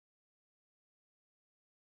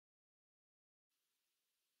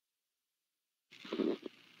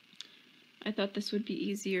I thought this would be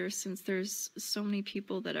easier since there's so many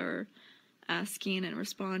people that are asking and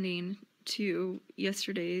responding to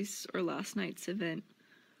yesterday's or last night's event.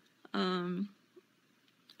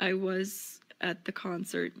 I was at the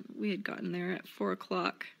concert. We had gotten there at 4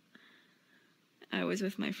 o'clock. I was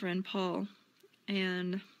with my friend Paul,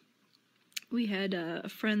 and we had a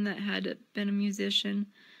friend that had been a musician,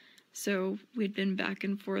 so we'd been back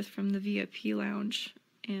and forth from the VIP lounge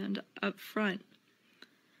and up front.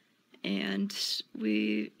 And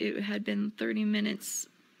it had been 30 minutes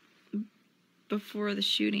before the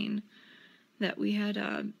shooting that we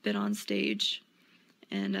had been on stage,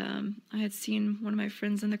 and I had seen one of my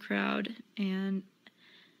friends in the crowd, and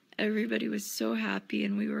everybody was so happy,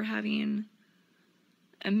 and we were having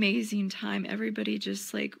amazing time. Everybody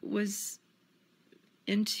just like was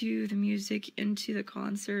into the music, into the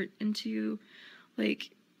concert, into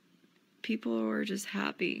like people were just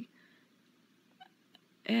happy.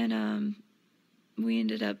 And we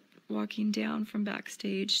ended up walking down from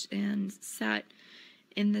backstage and sat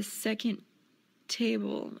in the second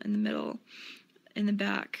table in the middle, in the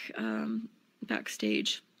back,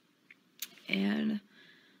 backstage. And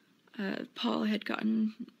Paul had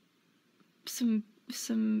gotten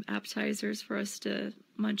some appetizers for us to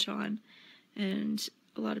munch on, and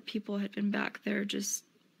a lot of people had been back there just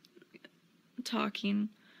talking.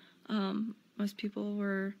 Most people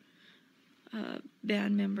were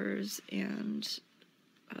band members and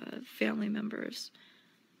family members,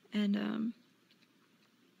 and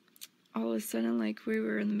all of a sudden, like, we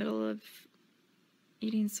were in the middle of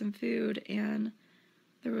eating some food, and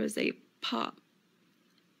there was a pop,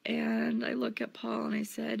 and I look at Paul and I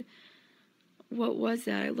said, "What was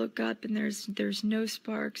that?" I look up and there's no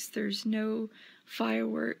sparks, there's no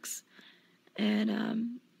fireworks,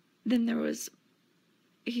 and then there was.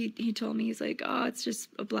 He told me, he's like, "Oh, it's just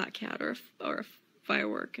a black cat or a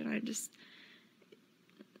firework," and I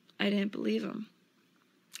didn't believe him.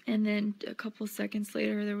 And then a couple seconds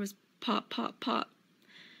later, there was pop, pop, pop,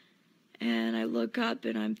 and I look up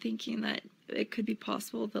and I'm thinking that it could be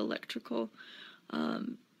possible the electrical,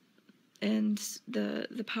 and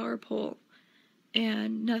the power pole,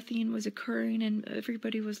 and nothing was occurring, and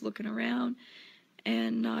everybody was looking around.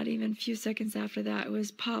 And not even a few seconds after that, it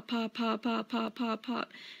was pop, pop, pop, pop, pop, pop,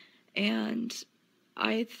 pop. And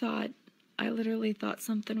I literally thought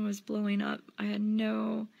something was blowing up. I had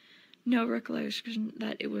no recollection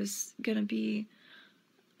that it was gonna be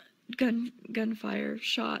gunfire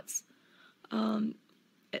shots.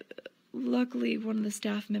 Luckily, one of the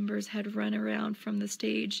staff members had run around from the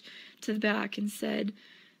stage to the back and said,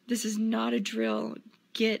 "This is not a drill.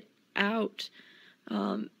 Get out.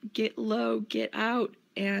 Get low, get out."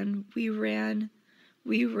 And we ran,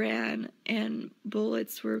 and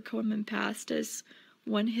bullets were coming past us.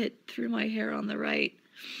 One hit through my hair on the right,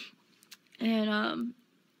 and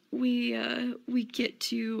we get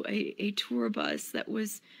to a tour bus that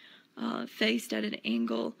was faced at an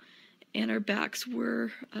angle, and our backs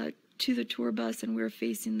were to the tour bus, and we were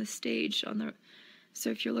facing the stage on the. So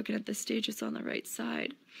if you're looking at the stage, it's on the right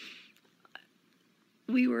side.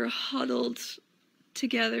 We were huddled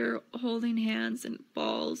together, holding hands and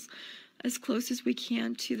balls as close as we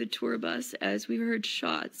can to the tour bus as we heard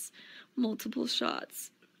shots, multiple shots,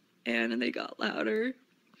 and they got louder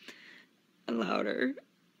and louder,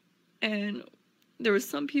 and there were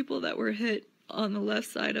some people that were hit on the left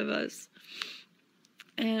side of us,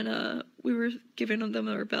 and we were giving them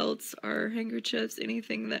our belts, our handkerchiefs,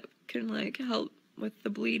 anything that can like help with the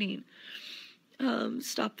bleeding,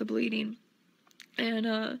 stop the bleeding.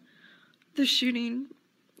 And the shooting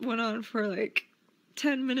went on for like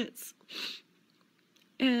 10 minutes,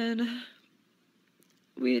 and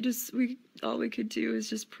all we could do is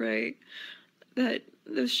just pray that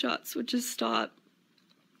those shots would just stop.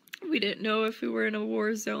 We didn't know if we were in a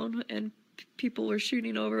war zone and people were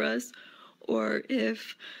shooting over us, or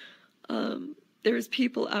if there was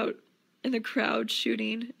people out in the crowd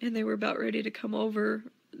shooting and they were about ready to come over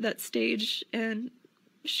that stage and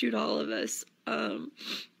shoot all of us.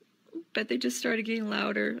 But they just started getting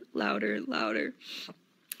louder, louder, louder,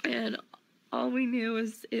 and all we knew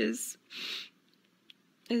is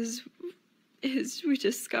we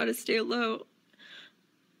just gotta stay low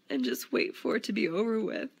and just wait for it to be over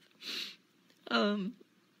with.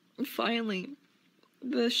 Finally,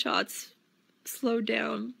 the shots slowed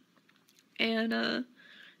down, and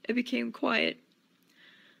it became quiet.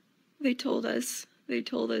 They told us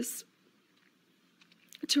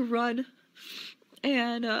to run,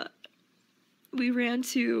 and we ran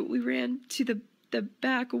to the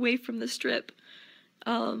back, away from the strip,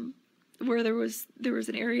 where there was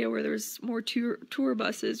an area where there was more tour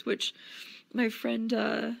buses, which my friend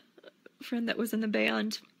that was in the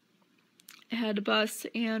band had a bus,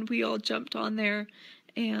 and we all jumped on there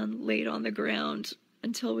and laid on the ground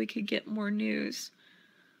until we could get more news.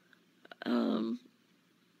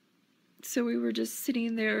 So we were just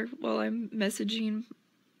sitting there while I'm messaging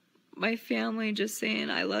my family, just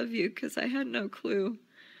saying I love you, because I had no clue.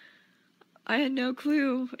 I had no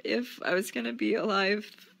clue if I was going to be alive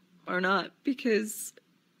or not, because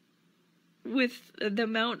with the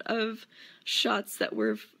amount of shots that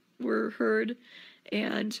were heard,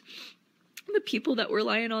 and the people that were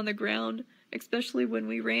lying on the ground, especially when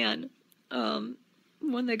we ran. One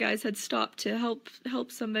of the guys had stopped to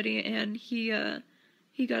help somebody, and he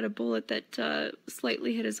got a bullet that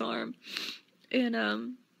slightly hit his arm,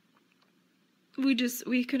 and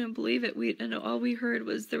we couldn't believe it. And all we heard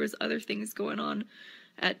was there was other things going on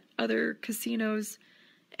at other casinos,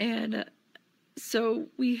 and so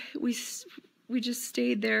we just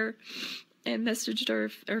stayed there and messaged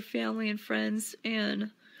our family and friends and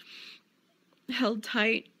held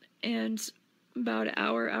tight. And about an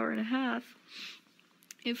hour and a half,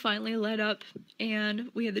 it finally let up,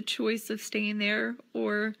 and we had the choice of staying there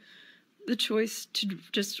or the choice to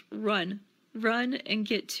just run and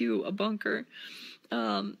get to a bunker,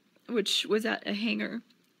 which was at a hangar.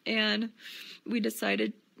 And we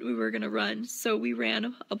decided we were going to run. So we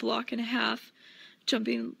ran a block and a half,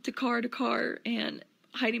 jumping to car and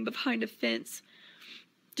hiding behind a fence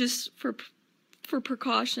just for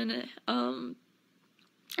precaution. And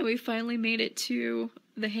we finally made it to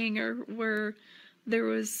the hangar, where there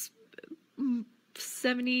was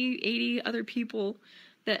 70, 80 other people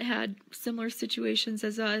that had similar situations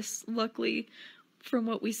as us. Luckily, from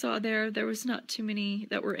what we saw there was not too many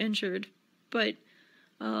that were injured, but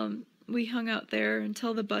we hung out there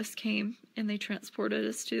until the bus came and they transported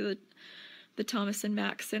us to the Thomas and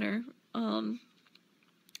Mack Center,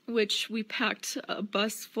 which we packed a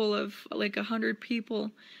bus full of like 100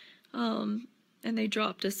 people, and they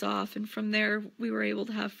dropped us off. And from there, we were able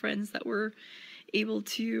to have friends that were able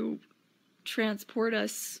to transport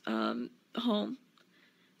us home.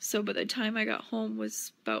 So by the time I got home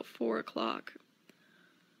was about 4 o'clock.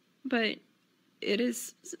 But it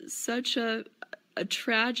is such a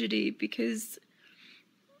tragedy, because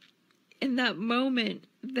in that moment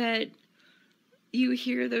that you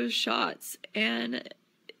hear those shots and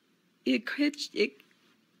it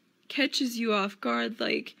catches you off guard,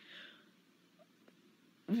 like,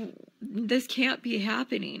 this can't be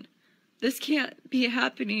happening. This can't be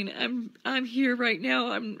happening. I'm here right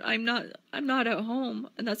now. I'm not at home,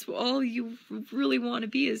 and that's what all you really want to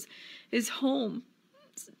be is home,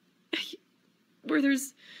 where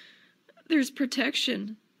there's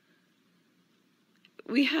protection.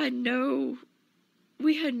 We had no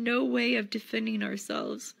way of defending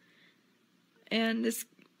ourselves, and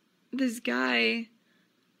this guy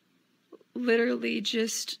literally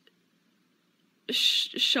just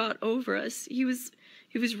shot over us. He was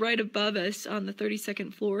right above us on the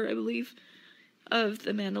 32nd floor, I believe, of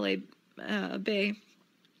the Mandalay Bay.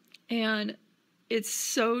 And it's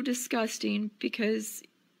so disgusting, because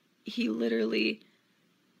he literally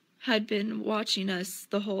had been watching us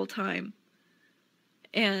the whole time.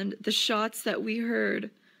 And the shots that we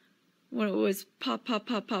heard when it was pop, pop,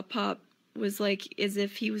 pop, pop, pop, was like as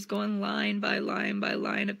if he was going line by line by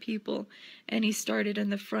line of people. And he started in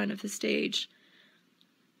the front of the stage.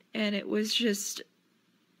 And it was just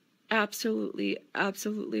absolutely,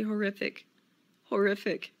 absolutely horrific.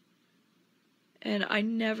 Horrific. And I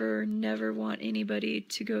never want anybody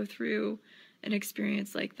to go through an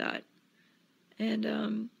experience like that.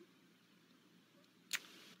 And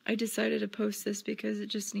I decided to post this because it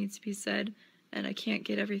just needs to be said, and I can't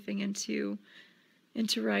get everything into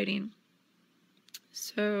writing.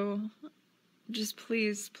 So just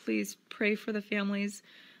please pray for the families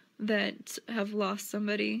that have lost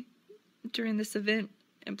somebody during this event,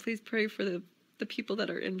 and please pray for the people that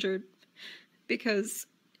are injured, because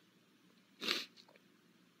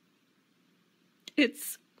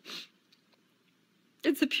it's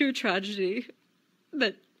a pure tragedy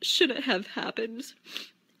that shouldn't have happened,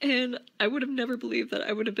 and I would have never believed that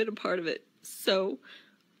I would have been a part of it. So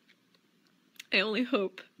I only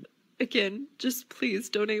hope, again, just please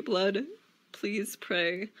donate blood, please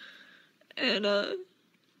pray, and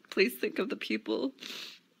please think of the people,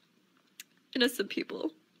 innocent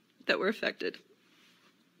people, that were affected.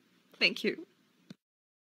 Thank you.